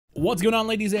What's going on,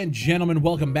 ladies and gentlemen?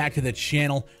 Welcome back to the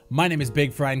channel. My name is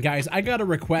Big Fry, and guys, I got a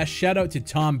request. Shout out to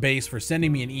Tom Base for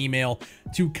sending me an email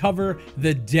to cover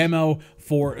the demo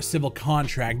for Civil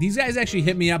Contract. These guys actually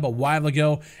hit me up a while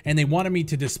ago, and they wanted me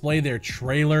to display their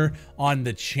trailer on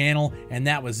the channel, and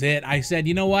that was it. I said,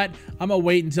 you know what? I'm gonna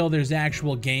wait until there's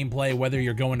actual gameplay, whether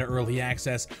you're going to early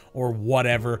access or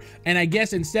whatever. And I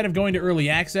guess instead of going to early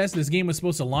access, this game was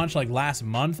supposed to launch like last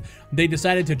month. They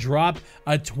decided to drop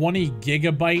a 20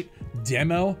 gigabyte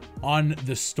demo on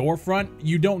the storefront.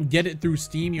 You don't get it through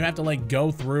Steam. You have to like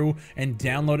go through and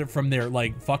download it from their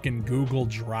like fucking Google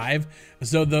Drive.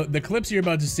 So the clips you're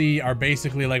about to see are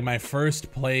basically like my first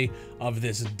play of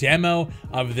this demo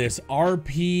of this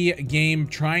RP game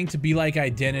trying to be like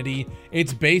Identity.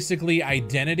 It's basically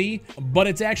Identity, but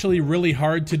it's actually really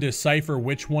hard to decipher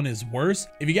which one is worse.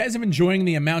 If you guys have been enjoying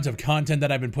the amount of content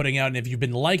that I've been putting out, and if you've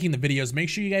been liking the videos, make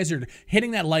sure you guys are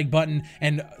hitting that like button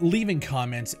and leaving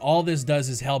comments. All this does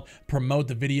is help promote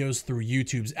the videos through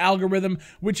YouTube's algorithm,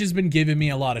 which has been giving me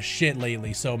a lot of shit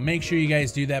lately. So make sure you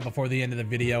guys do that before the end of the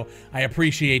video. I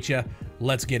appreciate you.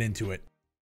 Let's get into it.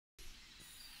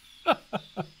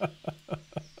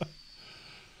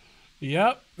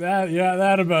 Yep,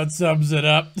 that about sums it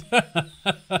up.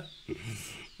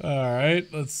 All right,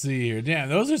 let's see here. Damn,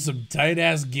 those are some tight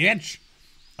ass gitch.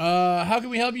 How can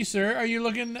we help you, sir? Are you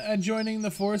looking at joining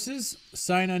the forces?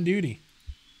 Sign on duty.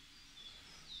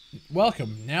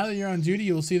 Welcome. Now that you're on duty,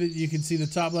 you will see that you can see the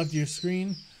top left of your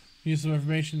screen. Use some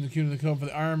information to the code for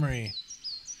the armory.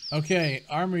 Okay,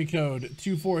 armory code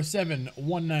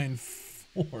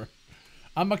 247194.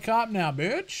 I'm a cop now,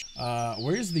 bitch.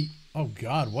 Where's the... Oh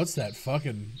god, what's that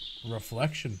fucking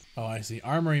reflection? Oh, I see.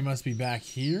 Armory must be back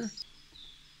here.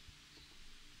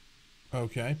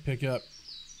 Okay, pick up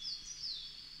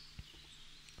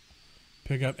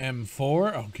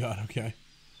M4. Oh god, okay.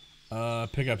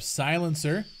 Pick up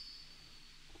silencer.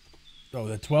 Oh,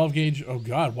 the 12 gauge. Oh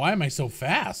god, why am I so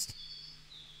fast?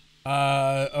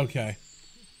 Okay.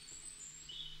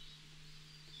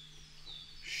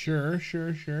 Sure.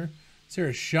 Is there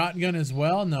a shotgun as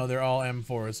well? No, they're all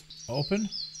M4s. Open.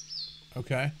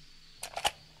 Okay.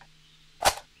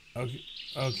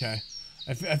 Okay.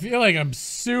 I feel like I'm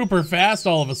super fast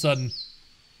all of a sudden.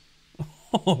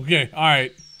 Okay,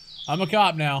 alright. I'm a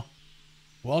cop now.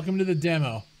 Welcome to the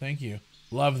demo. Thank you.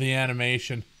 Love the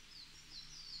animation.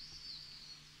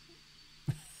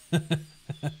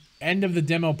 End of the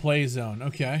demo play zone.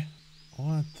 Okay.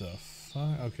 What the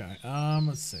fuck? Okay.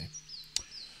 Let's see.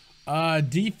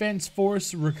 Defense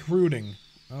force recruiting.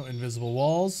 Oh, invisible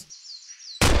walls.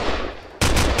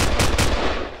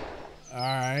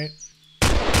 Alright.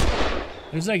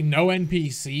 There's like no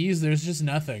NPCs. There's just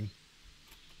nothing.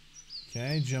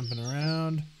 Okay, jumping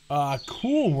around.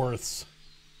 Coolworths.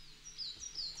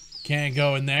 Can't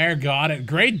go in there. Got it.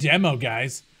 Great demo,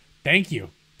 guys. Thank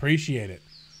you. Appreciate it.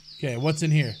 Okay, what's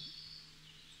in here?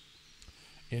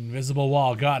 Invisible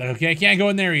wall. Got it. Okay, can't go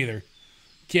in there either.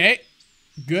 Okay.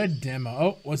 Good demo.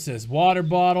 Oh, what's this? Water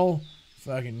bottle.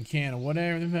 Fucking can of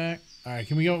whatever the fuck. Alright,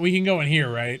 can we go? We can go in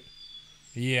here, right?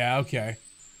 Yeah, okay.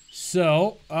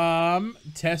 So,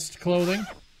 test clothing.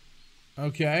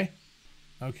 Okay.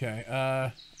 Okay,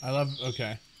 I love,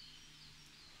 okay.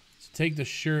 So take the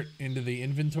shirt into the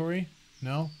inventory.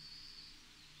 No?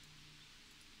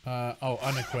 Oh,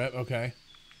 unequip, okay.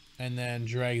 And then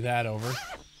drag that over.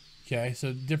 Okay,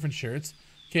 so different shirts.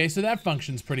 Okay, so that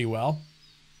functions pretty well.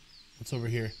 What's over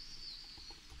here?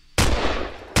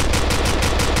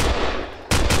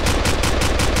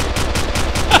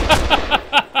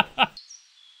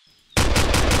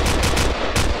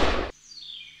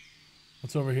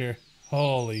 What's over here?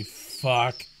 Holy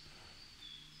fuck.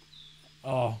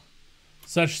 Oh,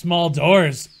 such small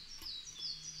doors.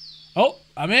 Oh,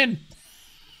 I'm in.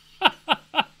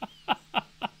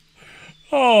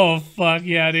 Oh, fuck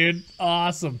yeah, dude.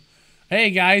 Awesome. Hey,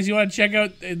 guys, you want to check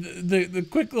out the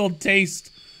quick little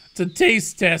taste? It's a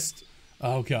taste test.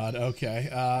 Oh, God. Okay.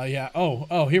 Yeah.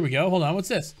 Oh, here we go. Hold on. What's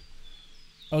this?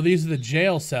 Oh, these are the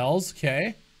jail cells.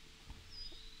 Okay.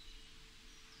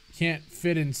 Can't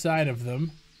fit inside of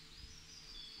them.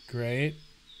 Great.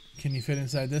 Can you fit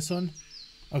inside this one?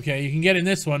 Okay, you can get in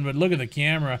this one, but look at the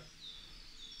camera.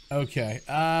 Okay.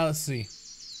 Let's see.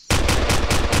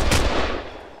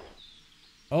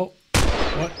 Oh,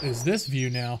 what is this view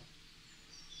now?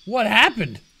 What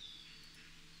happened?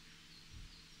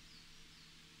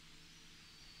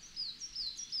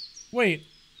 Wait.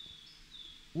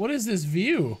 What is this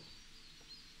view?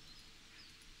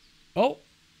 Oh.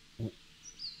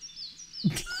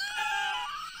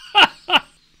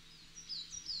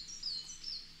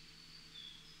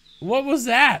 What was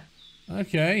that?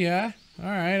 Okay, yeah.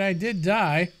 Alright, I did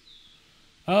die.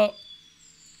 Oh.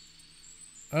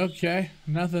 Okay.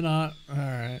 Nothing on. All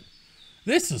right.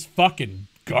 This is fucking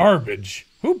garbage.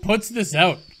 Who puts this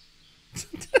out?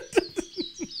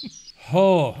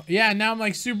 Oh, yeah, now I'm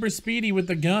like super speedy with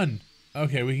the gun.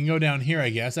 Okay, we can go down here, I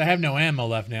guess. I have no ammo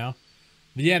left now.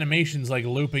 The animation's like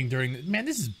looping during the... Man,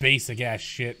 this is basic ass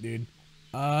shit, dude.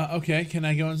 Okay, can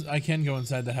I go I can go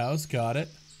inside the house. Got it.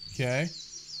 Okay.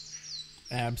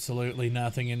 Absolutely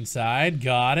nothing inside.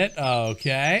 Got it.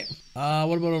 Okay.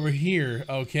 What about over here?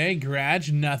 Okay,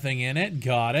 garage, nothing in it.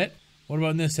 Got it. What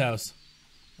about in this house?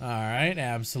 Alright,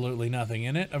 absolutely nothing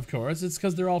in it. Of course, it's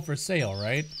because they're all for sale,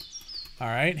 right?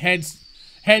 Alright,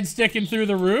 head sticking through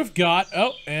the roof.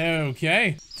 Oh,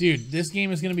 okay. Dude, this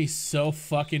game is gonna be so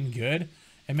fucking good.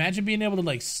 Imagine being able to,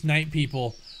 like, snipe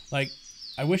people. Like,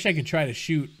 I wish I could try to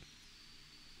shoot,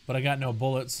 but I got no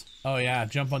bullets. Oh, yeah,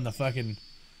 jump on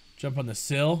the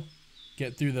sill.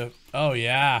 Get through the... Oh,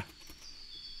 yeah.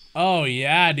 Oh,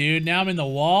 yeah, dude. Now I'm in the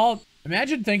wall.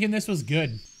 Imagine thinking this was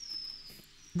good.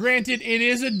 Granted, it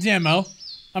is a demo.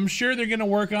 I'm sure they're gonna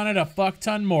work on it a fuck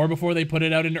ton more before they put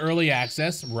it out into early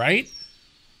access, right?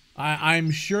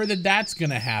 I'm sure that that's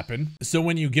gonna happen. So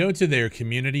when you go to their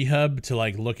community hub to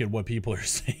like look at what people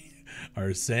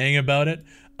are saying about it,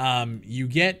 you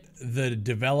get the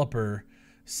developer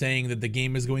saying that the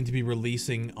game is going to be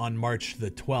releasing on March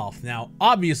the 12th. Now,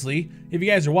 obviously, if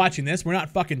you guys are watching this, we're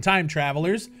not fucking time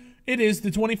travelers. It is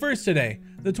the 21st today,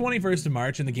 the 21st of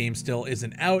March, and the game still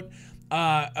isn't out.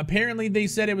 Apparently they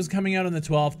said it was coming out on the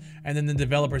 12th, and then the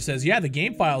developer says, yeah, the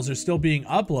game files are still being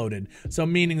uploaded. So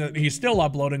meaning that he's still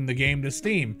uploading the game to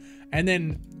Steam. And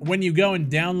then when you go and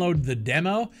download the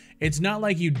demo, it's not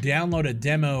like you download a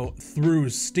demo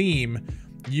through Steam.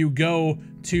 You go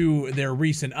to their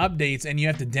recent updates and you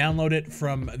have to download it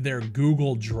from their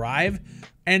Google Drive.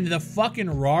 And the fucking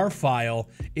RAR file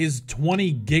is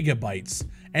 20 gigabytes.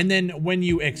 And then when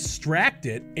you extract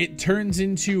it, it turns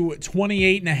into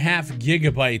 28.5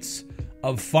 gigabytes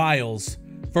of files.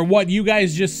 For what you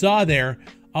guys just saw there,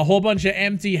 a whole bunch of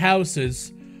empty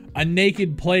houses, a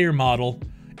naked player model,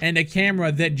 and a camera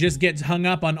that just gets hung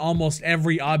up on almost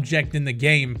every object in the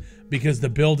game because the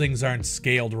buildings aren't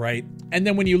scaled right. And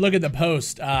then when you look at the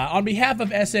post, on behalf of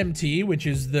SMT, which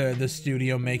is the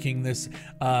studio making this,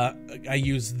 I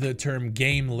use the term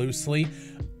game loosely,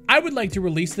 I would like to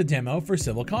release the demo for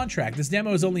Civil Contract. This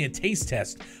demo is only a taste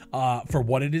test for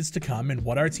what it is to come and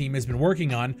what our team has been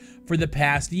working on for the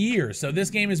past year. So this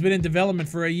game has been in development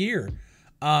for a year.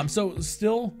 So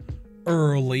still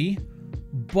early,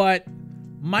 but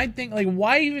my thing, like,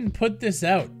 why even put this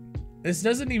out? This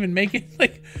doesn't even make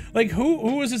it, like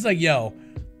who was just like, yo,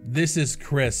 this is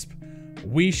crisp.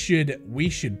 We should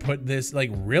put this,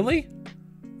 like, really?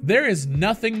 There is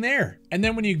nothing there. And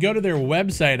then when you go to their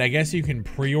website, I guess you can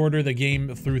pre-order the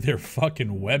game through their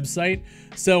fucking website.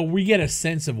 So we get a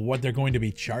sense of what they're going to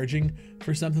be charging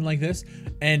for something like this.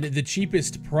 And the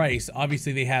cheapest price,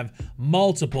 obviously they have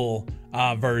multiple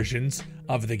versions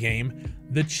of the game.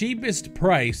 The cheapest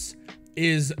price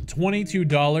is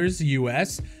 $22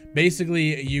 US.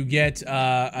 Basically, you get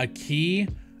a key,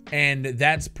 and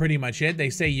that's pretty much it. They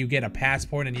say you get a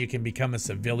passport and you can become a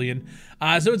civilian.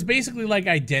 So it's basically like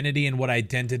Identity and what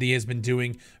Identity has been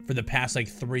doing for the past like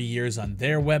 3 years on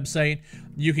their website.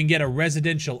 You can get a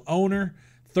residential owner,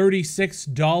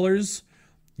 $36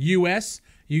 US.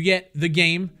 You get the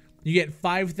game. You get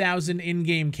 5,000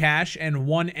 in-game cash and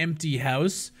 1 empty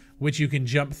house, which you can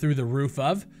jump through the roof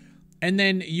of. And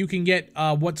then you can get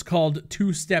what's called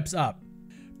 2 steps up.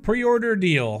 Pre-order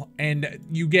deal, and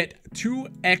you get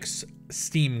 2x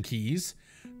Steam keys,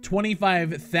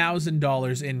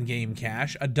 $25,000 in-game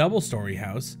cash, a double-story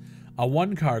house, a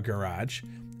 1-car garage,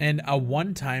 and a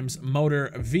 1x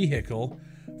motor vehicle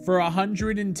for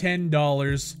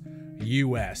 $110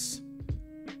 US.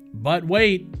 But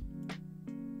wait,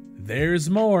 there's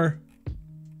more.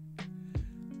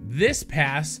 This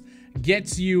pass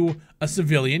gets you a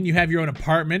civilian. You have your own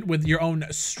apartment with your own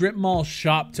strip mall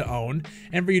shop to own,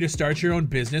 and for you to start your own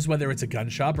business, whether it's a gun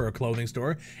shop or a clothing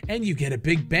store, and you get a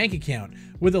big bank account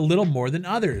with a little more than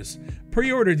others.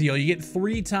 Pre-order deal, you get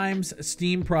 3 times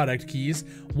Steam product keys,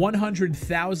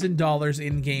 $100,000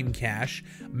 in-game cash,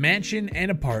 mansion and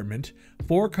apartment,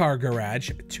 4-car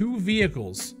garage, 2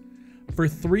 vehicles for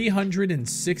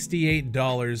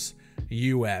 $368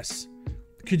 US.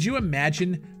 Could you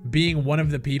imagine being one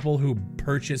of the people who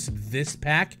purchased this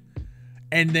pack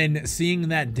and then seeing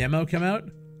that demo come out?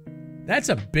 That's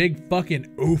a big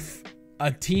fucking oof.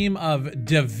 A team of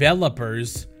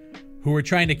developers who are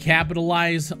trying to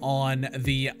capitalize on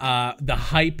the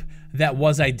hype that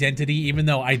was Identity, even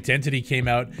though Identity came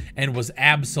out and was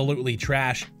absolutely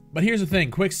trash. But here's the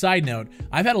thing, quick side note,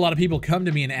 I've had a lot of people come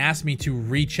to me and ask me to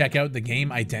recheck out the game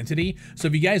Identity. So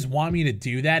if you guys want me to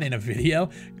do that in a video,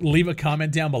 leave a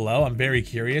comment down below. I'm very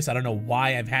curious. I don't know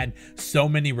why I've had so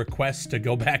many requests to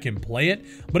go back and play it.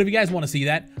 But if you guys want to see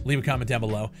that, leave a comment down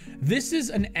below. This is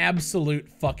an absolute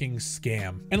fucking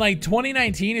scam. And like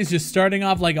 2019 is just starting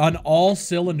off like on all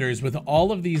cylinders with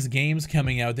all of these games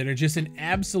coming out that are just in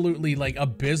absolutely like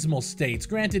abysmal states.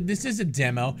 Granted, this is a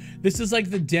demo. This is like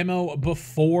the demo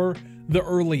before the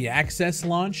early access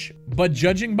launch, but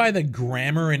judging by the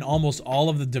grammar in almost all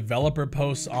of the developer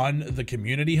posts on the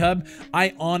community hub,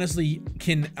 I honestly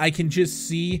can just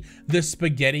see the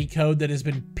spaghetti code that has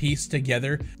been pieced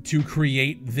together to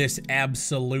create this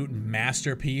absolute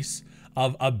masterpiece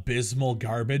of abysmal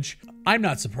garbage. I'm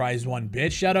not surprised one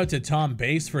bit. Shout out to Tom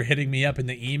Base for hitting me up in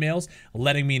the emails,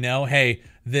 letting me know, hey,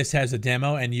 this has a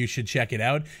demo and you should check it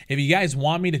out. If you guys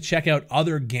want me to check out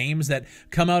other games that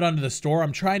come out onto the store,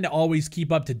 I'm trying to always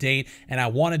keep up to date, and I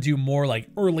want to do more like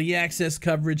early access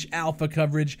coverage, alpha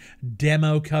coverage,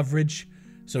 demo coverage.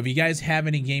 So if you guys have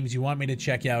any games you want me to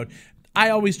check out,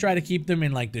 I always try to keep them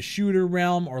in like the shooter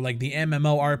realm or like the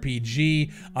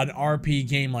MMORPG, an RP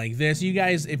game like this. You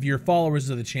guys, if you're followers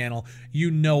of the channel, you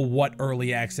know what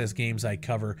early access games I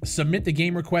cover. Submit the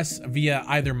game requests via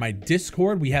either my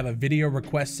Discord. We have a video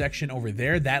request section over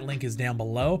there. That link is down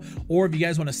below. Or if you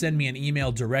guys want to send me an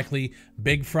email directly,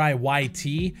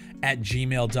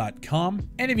 BigfryYT@gmail.com.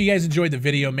 And if you guys enjoyed the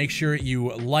video, make sure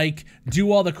you like,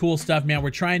 do all the cool stuff, man.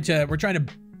 We're trying to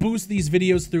boost these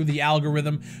videos through the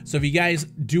algorithm. So if you guys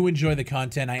do enjoy the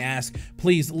content, I ask,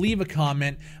 please leave a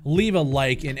comment, leave a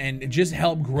like, and just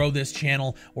help grow this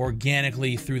channel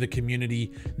organically through the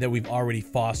community that we've already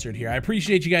fostered here. I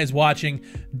appreciate you guys watching.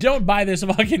 Don't buy this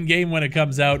fucking game when it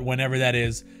comes out, whenever that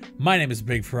is. My name is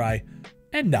Big Fry,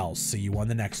 and I'll see you on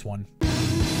the next one.